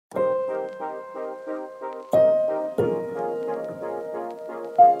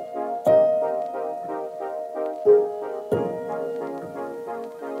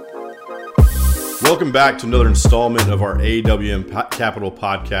Welcome back to another installment of our AWM Capital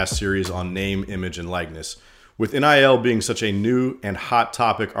podcast series on name, image, and likeness. With NIL being such a new and hot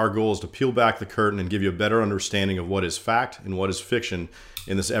topic, our goal is to peel back the curtain and give you a better understanding of what is fact and what is fiction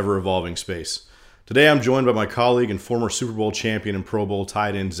in this ever-evolving space. Today, I'm joined by my colleague and former Super Bowl champion and Pro Bowl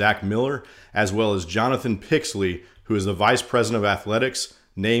tight end Zach Miller, as well as Jonathan Pixley, who is the Vice President of Athletics,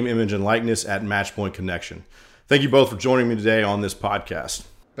 Name, Image, and Likeness at Matchpoint Connection. Thank you both for joining me today on this podcast.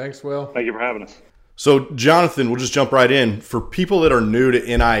 Thanks, Will. Thank you for having us. So, Jonathan, we'll just jump right in. For people that are new to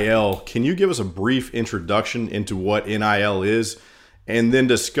NIL, can you give us a brief introduction into what NIL is and then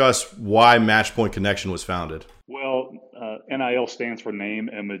discuss why Matchpoint Connection was founded? Well, NIL stands for Name,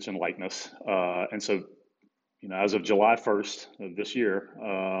 Image, and Likeness. And so, as of July 1st of this year,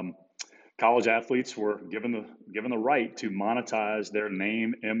 college athletes were given the right to monetize their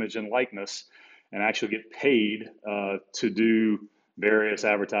name, image, and likeness and actually get paid to do various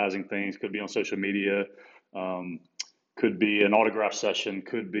advertising things. Could be on social media, could be an autograph session,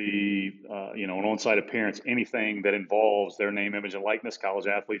 could be an on-site appearance. Anything that involves their name, image, and likeness, college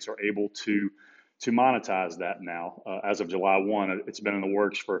athletes are able to monetize that now. As of July 1, it's been in the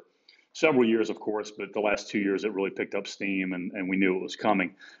works for several years, of course, but the last 2 years it really picked up steam, and we knew it was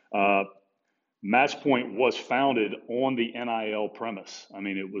coming. Matchpoint was founded on the NIL premise. I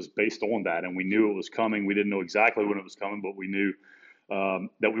mean, it was based on that, and we knew it was coming. We didn't know exactly when it was coming, but we knew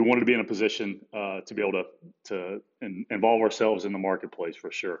that we wanted to be in a position to be able to involve ourselves in the marketplace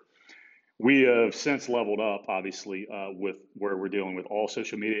for sure. We have since leveled up, obviously, with where we're dealing with all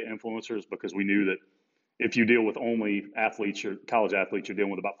social media influencers, because we knew that if you deal with only athletes, your college athletes, you're dealing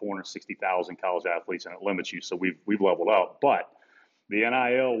with about 460,000 college athletes, and it limits you. So we've leveled up. But the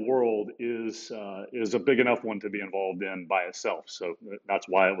NIL world is a big enough one to be involved in by itself. So that's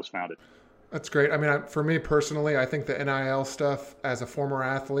why it was founded. That's great. I mean, for me personally, I think the NIL stuff, as a former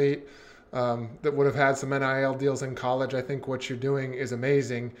athlete that would have had some NIL deals in college, I think what you're doing is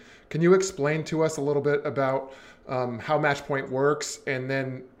amazing. Can you explain to us a little bit about how Matchpoint works, and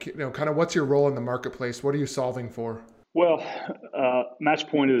then kind of what's your role in the marketplace? What are you solving for? Well,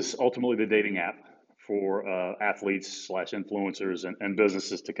 Matchpoint is ultimately the dating app for athletes / influencers and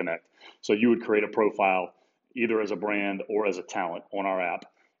businesses to connect. So you would create a profile either as a brand or as a talent on our app.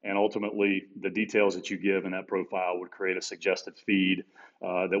 And ultimately, the details that you give in that profile would create a suggested feed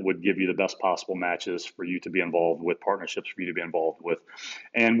that would give you the best possible matches for you to be involved with, partnerships for you to be involved with.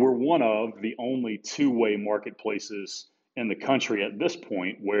 And we're one of the only two-way marketplaces in the country at this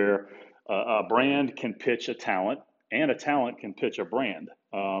point where a brand can pitch a talent and a talent can pitch a brand.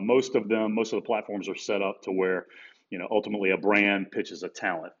 Most of the platforms are set up to where, ultimately a brand pitches a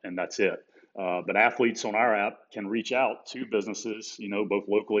talent, and that's it. But athletes on our app can reach out to businesses, both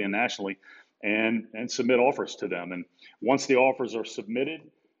locally and nationally, and submit offers to them. And once the offers are submitted,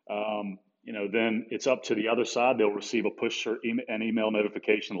 then it's up to the other side. They'll receive a push or an email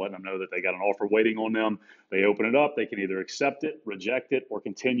notification letting them know that they got an offer waiting on them. They open it up. They can either accept it, reject it, or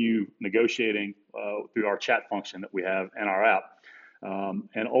continue negotiating through our chat function that we have in our app.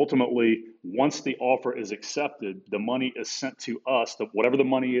 And ultimately, once the offer is accepted, the money is sent to us. Whatever the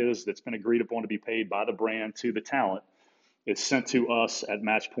money is that's been agreed upon to be paid by the brand to the talent, it's sent to us at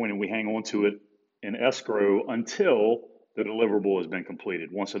Matchpoint, and we hang on to it in escrow until the deliverable has been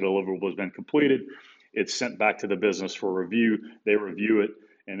completed. Once the deliverable has been completed, it's sent back to the business for review. They review it,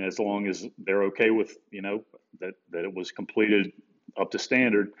 and as long as they're okay with that it was completed up to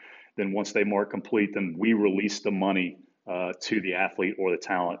standard, then once they mark complete, then we release the money to the athlete or the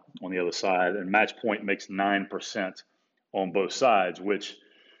talent on the other side. And Matchpoint makes 9% on both sides, which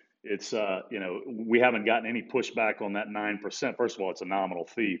it's, we haven't gotten any pushback on that 9%. First of all, it's a nominal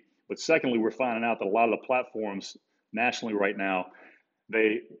fee. But secondly, we're finding out that a lot of the platforms nationally right now,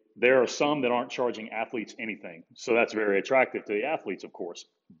 there are some that aren't charging athletes anything. So that's very attractive to the athletes, of course.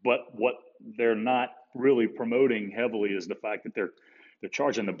 But what they're not really promoting heavily is the fact that they're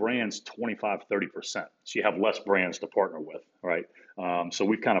charging the brands 25, 30%. So you have less brands to partner with, right? So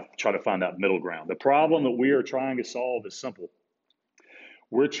we've kind of tried to find that middle ground. The problem that we are trying to solve is simple.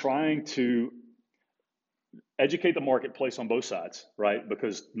 We're trying to educate the marketplace on both sides, right?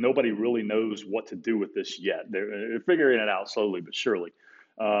 Because nobody really knows what to do with this yet. They're figuring it out slowly but surely.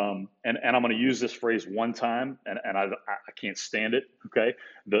 And I'm going to use this phrase one time, and I can't stand it, okay?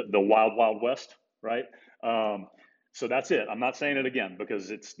 The wild, wild west, right? So that's it. I'm not saying it again because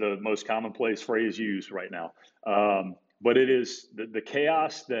it's the most commonplace phrase used right now. But it is the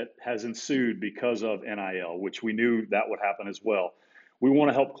chaos that has ensued because of NIL, which we knew that would happen as well. we want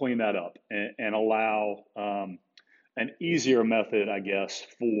to help clean that up and allow an easier method, I guess,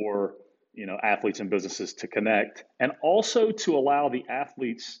 for athletes and businesses to connect, and also to allow the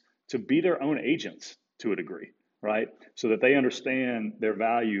athletes to be their own agents to a degree, right? So that they understand their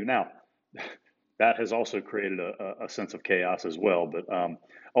value. Now, that has also created a sense of chaos as well. But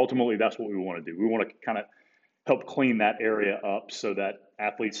ultimately, that's what we want to do. We want to kind of help clean that area up so that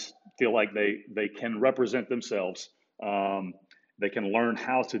athletes feel like they can represent themselves. They can learn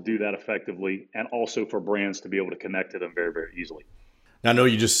how to do that effectively, and also for brands to be able to connect to them very, very easily. Now, I know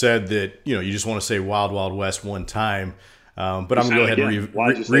you just said that you just want to say Wild Wild West one time, but I'm going to go ahead and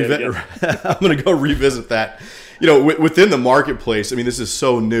I'm going to go revisit that. Within the marketplace, I mean, this is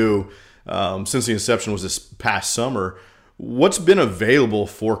so new since the inception was this past summer. What's been available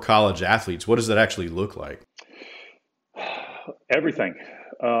for college athletes? What does that actually look like? Everything,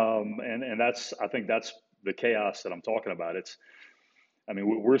 and I think that's the chaos that I'm talking about.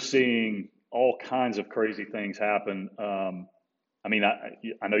 We're seeing all kinds of crazy things happen. I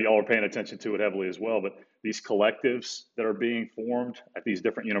know y'all are paying attention to it heavily as well, but these collectives that are being formed at these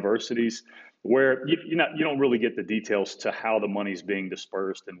different universities, where you don't really get the details to how the money's being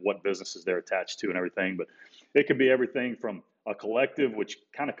dispersed and what businesses they're attached to and everything, but it could be everything from a collective, which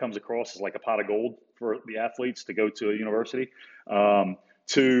kind of comes across as like a pot of gold for the athletes to go to a university,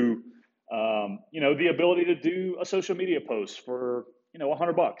 to the ability to do a social media post for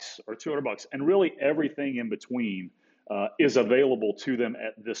 $100 or $200, and really everything in between is available to them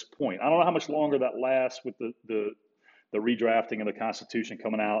at this point. I don't know how much longer that lasts with the redrafting of the Constitution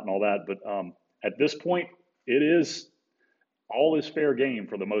coming out and all that, but at this point, all is fair game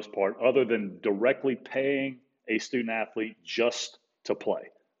for the most part, other than directly paying a student athlete just to play.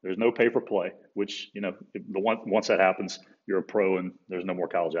 There's no pay for play, which once that happens, you're a pro and there's no more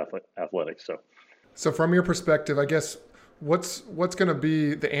college athletics. So from your perspective, I guess, what's going to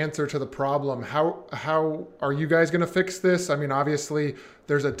be the answer to the problem? How are you guys going to fix this? I mean, obviously,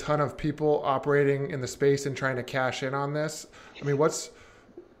 there's a ton of people operating in the space and trying to cash in on this. From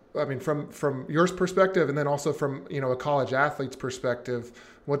your perspective, and then also from a college athlete's perspective,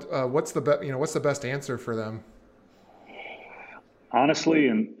 what's the best answer for them? Honestly,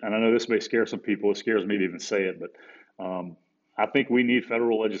 and I know this may scare some people. It scares me to even say it, but I think we need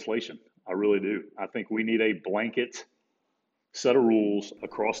federal legislation. I really do. I think we need a blanket set of rules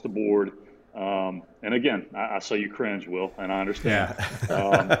across the board. And again, I saw you cringe, Will, and I understand.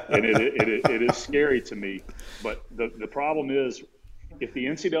 Yeah. And it is scary to me. But the problem is, if the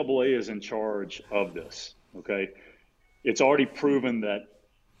NCAA is in charge of this, okay, it's already proven that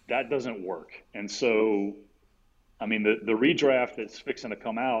doesn't work. And so, the redraft that's fixing to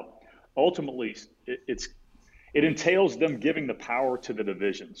come out, ultimately, it entails them giving the power to the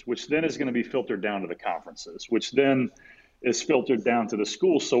divisions, which then is going to be filtered down to the conferences, which then is filtered down to the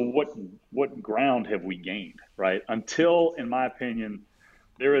schools. So what ground have we gained, right? Until, in my opinion,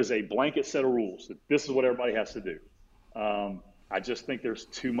 there is a blanket set of rules that this is what everybody has to do. I just think there's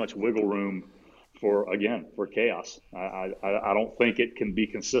too much wiggle room for chaos. I don't think it can be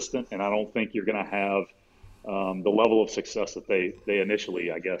consistent, and I don't think you're going to have the level of success that they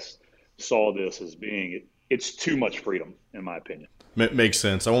initially, I guess, saw this as being. It's too much freedom, in my opinion. Makes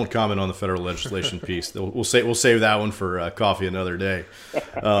sense. I won't comment on the federal legislation piece. We'll save that one for coffee another day.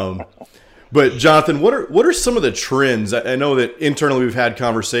 But Jonathan, what are some of the trends? I know that internally we've had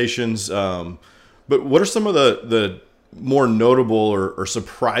conversations, but what are some of the more notable or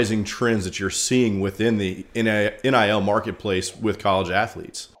surprising trends that you're seeing within the NIL marketplace with college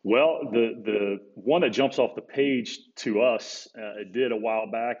athletes? Well, the one that jumps off the page to us, it did a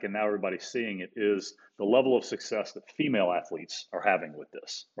while back, and now everybody's seeing it, is the level of success that female athletes are having with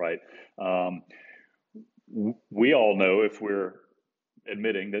this, right? We all know, if we're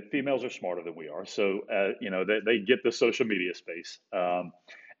admitting, that females are smarter than we are. So, they get the social media space,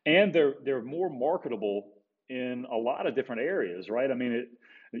 and they're more marketable in a lot of different areas, right?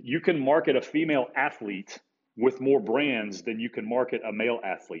 You can market a female athlete with more brands than you can market a male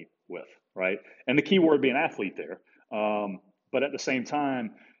athlete with, right? And the key word being athlete there. But at the same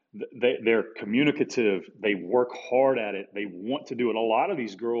time, they're communicative. They work hard at it. They want to do it. A lot of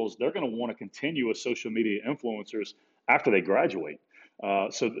these girls, they're going to want to continue as social media influencers after they graduate.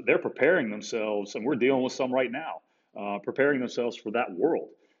 So they're preparing themselves, and we're dealing with some right now, preparing themselves for that world.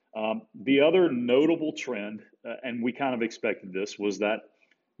 The other notable trend, and we kind of expected this, was that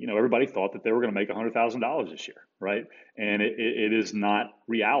everybody thought that they were going to make $100,000 this year, right? And it is not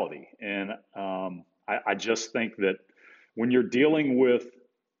reality. And I just think that when you're dealing with,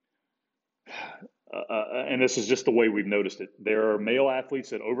 and this is just the way we've noticed it, there are male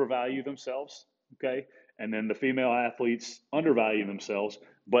athletes that overvalue themselves, okay? and then the female athletes undervalue themselves.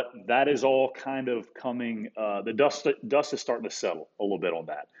 But that is all kind of coming. The dust is starting to settle a little bit on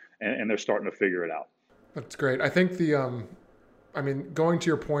that, and they're starting to figure it out. That's great. I think going to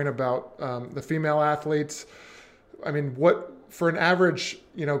your point about the female athletes, what for an average,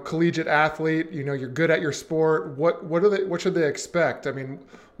 collegiate athlete, you're good at your sport. What should they expect?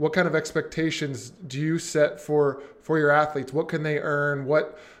 What kind of expectations do you set for your athletes? What can they earn?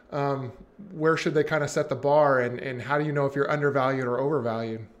 Where should they kind of set the bar, and how do you know if you're undervalued or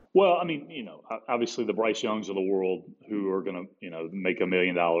overvalued? Well, obviously the Bryce Youngs of the world who are going to, make $1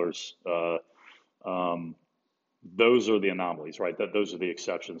 million. Those are the anomalies, right? Those are the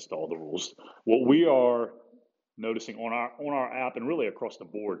exceptions to all the rules. What we are noticing on our app and really across the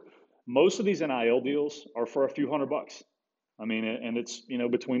board, most of these NIL deals are for a few $100. And it's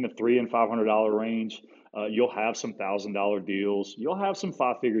between the $300 and $500 range. You'll have some $1,000 deals. You'll have some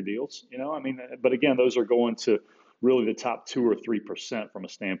 5-figure deals. But again, those are going to really the top 2 or 3% from a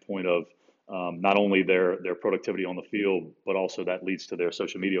standpoint of not only their productivity on the field, but also that leads to their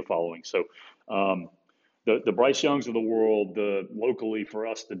social media following. So the Bryce Youngs of the world, locally for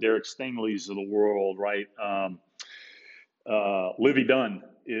us, the Derek Stingleys of the world, right? Livy Dunn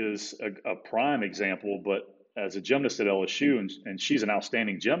is a prime example, but as a gymnast at LSU, and she's an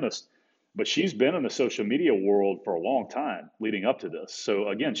outstanding gymnast, but she's been in the social media world for a long time leading up to this. So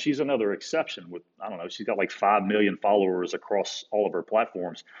again, she's another exception with, she's got like 5 million followers across all of her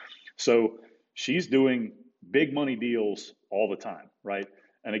platforms. So she's doing big money deals all the time, right?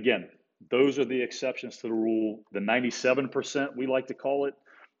 And again, those are the exceptions to the rule. The 97%, we like to call it,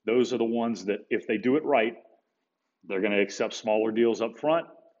 those are the ones that if they do it right, they're going to accept smaller deals up front,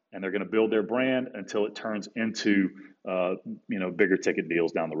 and they're going to build their brand until it turns into, bigger ticket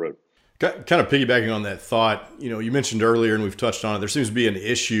deals down the road. Kind of piggybacking on that thought, you mentioned earlier, and we've touched on it, there seems to be an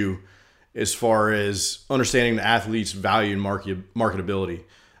issue as far as understanding the athlete's value and marketability.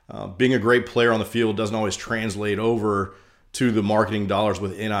 Being a great player on the field doesn't always translate over to the marketing dollars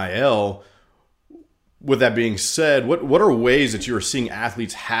with NIL. With that being said, what are ways that you are seeing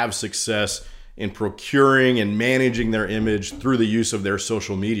athletes have success in procuring and managing their image through the use of their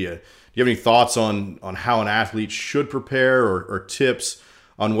social media? Do you have any thoughts on how an athlete should prepare or tips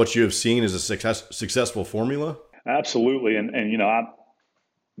on what you have seen as a successful formula? Absolutely. And I'm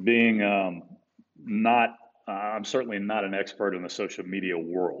being I'm certainly not an expert in the social media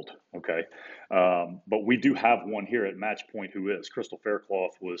world. Okay. But we do have one here at Matchpoint who is. Crystal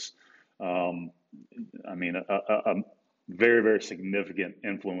Faircloth was, a very, very significant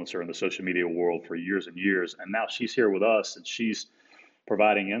influencer in the social media world for years and years. And now she's here with us, and she's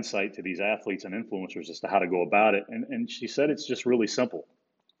providing insight to these athletes and influencers as to how to go about it. And she said it's just really simple.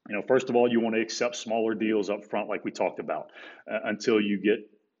 First of all, you want to accept smaller deals up front, like we talked about, until you get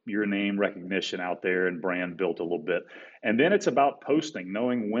your name recognition out there and brand built a little bit. And then it's about posting,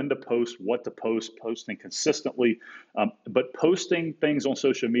 knowing when to post, what to post, posting consistently, but posting things on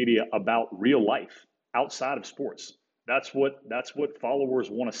social media about real life outside of sports. That's what followers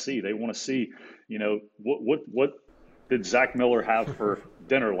want to see. They want to see, what did Zach Miller have for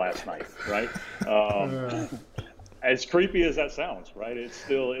dinner last night, right? As creepy as that sounds, right? It's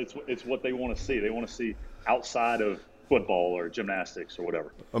still it's what they want to see. They want to see outside of football or gymnastics or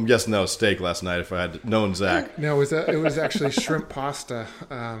whatever. I'm guessing that was steak last night if I had known Zach. No, it was actually shrimp pasta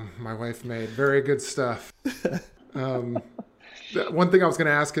my wife made. Very good stuff. One thing I was going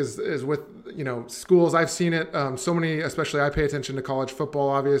to ask is with schools, I've seen it. So many, especially I pay attention to college football.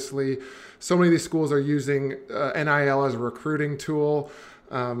 Obviously, so many of these schools are using NIL as a recruiting tool.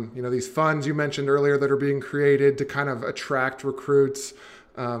 These funds you mentioned earlier that are being created to kind of attract recruits,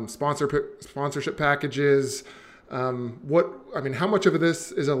 sponsorship packages. How much of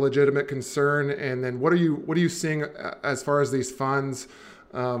this is a legitimate concern? And then what are you seeing as far as these funds?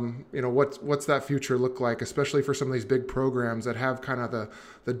 What's that future look like, especially for some of these big programs that have kind of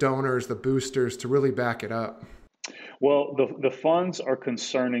the donors, the boosters to really back it up? Well, the funds are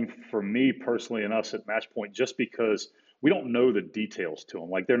concerning for me personally and us at Matchpoint, just because we don't know the details to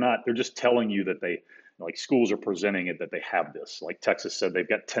them. Like they're just telling you that schools are presenting it, that they have this. Like Texas said, they've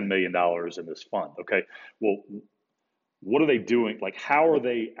got $10 million in this fund. Okay. Well, what are they doing? Like, how are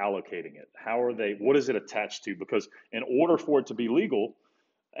they allocating it? What is it attached to? Because in order for it to be legal,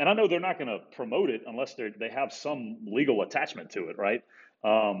 and I know they're not going to promote it unless they have some legal attachment to it, right?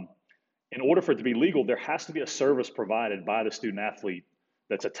 In order for it to be legal, there has to be a service provided by the student athlete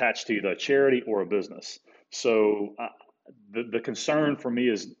that's attached to either a charity or a business. So the concern for me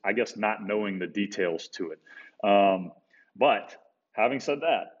is, I guess, not knowing the details to it. But having said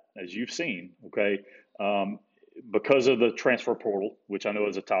that, as you've seen, okay, because of the transfer portal, which I know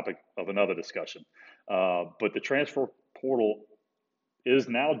is a topic of another discussion, But the transfer portal is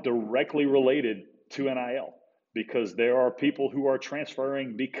now directly related to NIL because there are people who are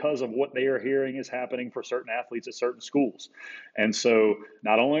transferring because of what they are hearing is happening for certain athletes at certain schools. And so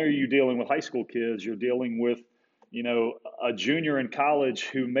not only are you dealing with high school kids, you're dealing with, a junior in college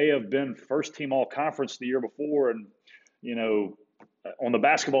who may have been first team all conference the year before and, on the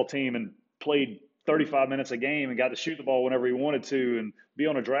basketball team and played 35 minutes a game and got to shoot the ball whenever he wanted to and be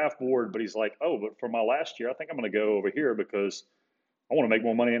on a draft board. But he's like, oh, but for my last year, I think I'm going to go over here because I want to make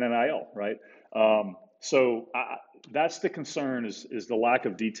more money in NIL, right? So that's the concern is the lack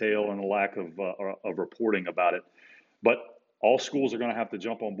of detail and the lack of reporting about it. But all schools are going to have to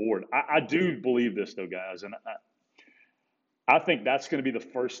jump on board. I do believe this, though, guys, and I think that's going to be the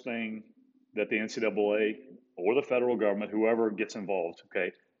first thing that the NCAA or the federal government, whoever gets involved,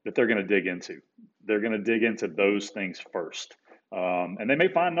 okay, that they're going to dig into. They're going to dig into those things first. And they may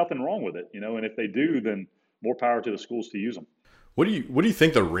find nothing wrong with it, and if they do, then more power to the schools to use them. What do you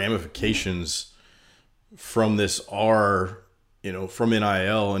think the ramifications from this are, from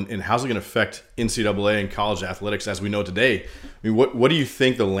NIL, and how's it going to affect NCAA and college athletics as we know today? I mean, what do you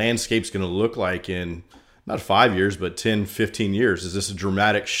think the landscape's going to look like in not 5 years, but 10, 15 years? Is this a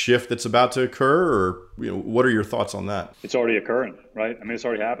dramatic shift that's about to occur, or what are your thoughts on that? It's already occurring, right? I mean, it's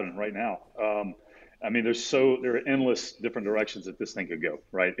already happening right now. There are endless different directions that this thing could go,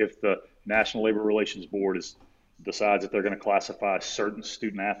 right? If the National Labor Relations Board decides that they're going to classify certain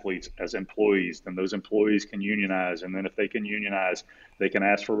student athletes as employees, then those employees can unionize. And then if they can unionize, they can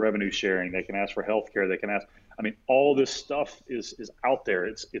ask for revenue sharing. They can ask for health care. They can ask, all this stuff is out there.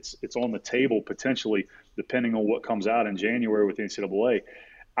 It's on the table potentially, depending on what comes out in January with the NCAA.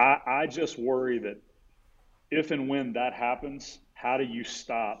 I just worry that if and when that happens, how do you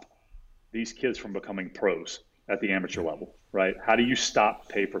stop these kids from becoming pros at the amateur level, right? How do you stop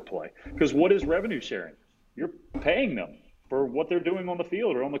pay for play? Because what is revenue sharing? You're paying them for what they're doing on the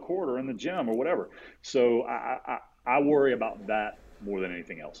field or on the court or in the gym or whatever. So I worry about that more than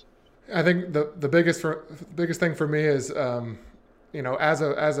anything else. I think the biggest thing for me is, as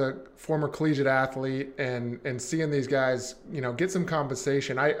a former collegiate athlete and seeing these guys, get some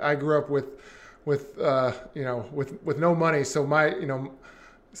compensation. I grew up with no money, so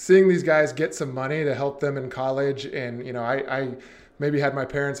seeing these guys get some money to help them in college, and I maybe had my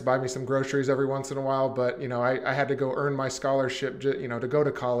parents buy me some groceries every once in a while, but I had to go earn my scholarship, to go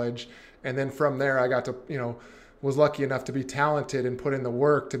to college, and then from there I got to was lucky enough to be talented and put in the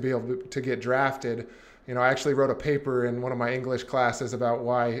work to be able to get drafted. I actually wrote a paper in one of my English classes about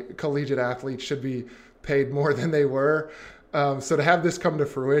why collegiate athletes should be paid more than they were. So to have this come to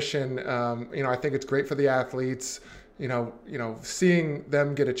fruition, I think it's great for the athletes. Seeing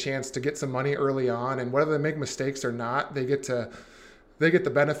them get a chance to get some money early on, and whether they make mistakes or not, they get the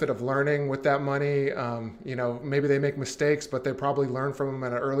benefit of learning with that money. Maybe they make mistakes, but they probably learn from them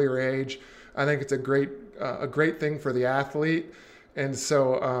at an earlier age. I think it's a great thing for the athlete. And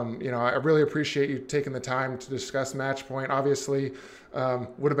so, I really appreciate you taking the time to discuss Match Point. Obviously,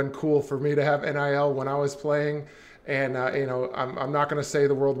 would have been cool for me to have NIL when I was playing. And, I'm not going to say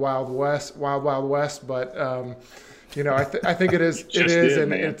the wild, wild west, but, I think it is,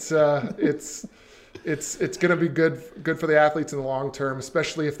 it's going to be good for the athletes in the long term,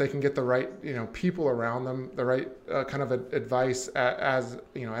 especially if they can get the right, people around them, the right kind of advice at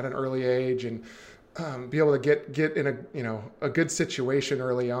an early age, and be able to get in a good situation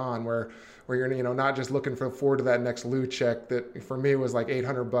early on where you're not just looking forward to that next Lou check that for me was like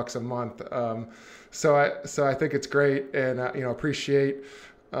 $800 a month. So I think it's great, and appreciate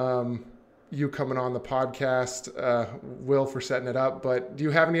you coming on the podcast, Will, for setting it up. But do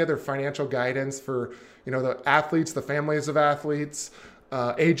you have any other financial guidance for the athletes, the families of athletes,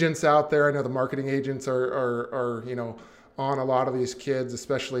 agents out there? I know the marketing agents are on a lot of these kids,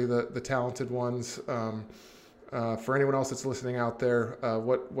 especially the talented ones. For anyone else that's listening out there,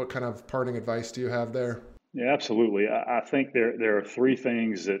 what kind of parting advice do you have there? Yeah, absolutely. I think there are three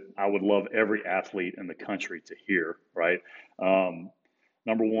things that I would love every athlete in the country to hear, right?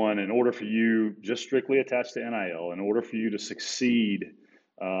 Number one, in order for you, just strictly attached to NIL, in order for you to succeed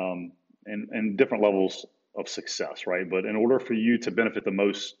in different levels of success, right? But in order for you to benefit the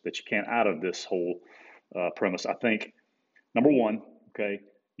most that you can out of this whole premise, I think, number one, okay,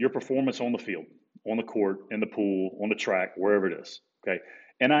 your performance on the field, on the court, in the pool, on the track, wherever it is, okay?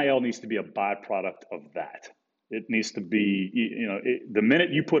 NIL needs to be a byproduct of that. It needs to be, the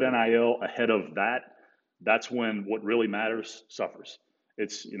minute you put NIL ahead of that, that's when what really matters suffers.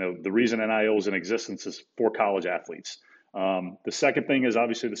 It's, the reason NIL is in existence is for college athletes. The second thing is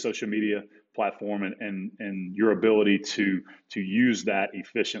obviously the social media platform and your ability to use that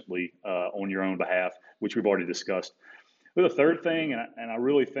efficiently on your own behalf, which we've already discussed. But the third thing, and I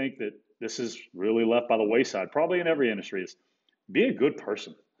really think that this is really left by the wayside, probably in every industry, is be a good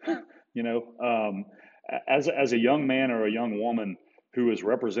person. As a young man or a young woman who is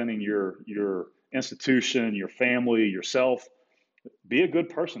representing your institution, your family, yourself, be a good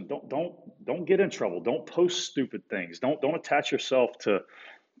person. Don't get in trouble. Don't post stupid things. Don't attach yourself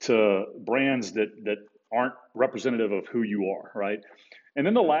to brands that aren't representative of who you are, right? And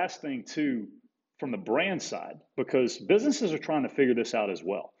then the last thing too, from the brand side, because businesses are trying to figure this out as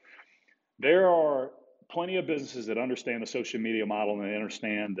well. There are plenty of businesses that understand the social media model and they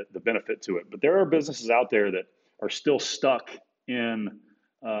understand the benefit to it. But there are businesses out there that are still stuck in,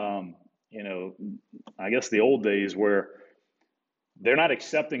 I guess the old days where they're not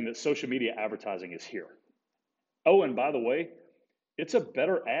accepting that social media advertising is here. Oh, and by the way, it's a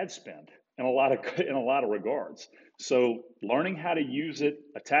better ad spend in a lot of regards. So learning how to use it,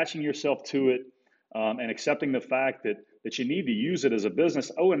 attaching yourself to it, and accepting the fact that you need to use it as a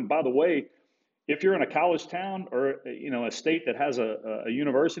business. Oh, and by the way, if you're in a college town or a state that has a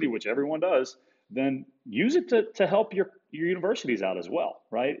university, which everyone does, then use it to help your universities out as well,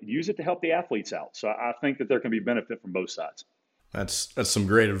 right? Use it to help the athletes out. So I think that there can be benefit from both sides. That's some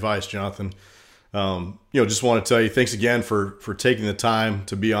great advice, Jonathan. Just want to tell you thanks again for taking the time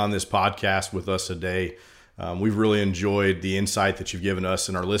to be on this podcast with us today. We've really enjoyed the insight that you've given us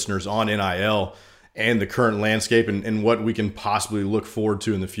and our listeners on NIL and the current landscape and what we can possibly look forward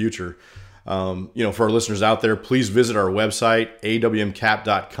to in the future. For our listeners out there, please visit our website,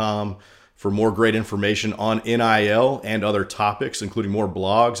 awmcap.com, for more great information on NIL and other topics, including more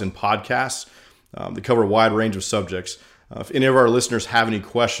blogs and podcasts that cover a wide range of subjects. If any of our listeners have any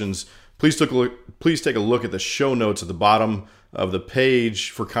questions, please take a look at the show notes at the bottom of the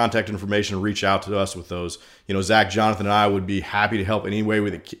page for contact information and reach out to us with those. Zach, Jonathan, and I would be happy to help any way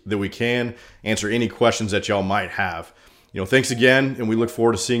that we can, answer any questions that y'all might have. Thanks again, and we look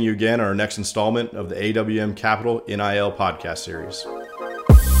forward to seeing you again on our next installment of the AWM Capital NIL podcast series.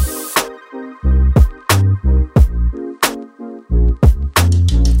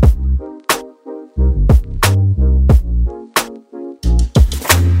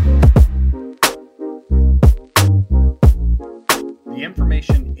 The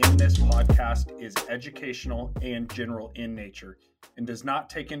information in this podcast is educational and general in nature and does not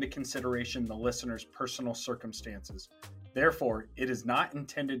take into consideration the listener's personal circumstances. Therefore, it is not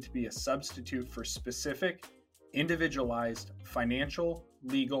intended to be a substitute for specific, individualized financial,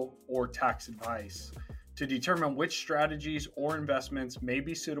 legal, or tax advice. To determine which strategies or investments may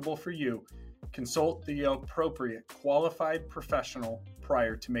be suitable for you, consult the appropriate qualified professional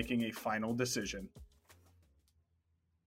prior to making a final decision.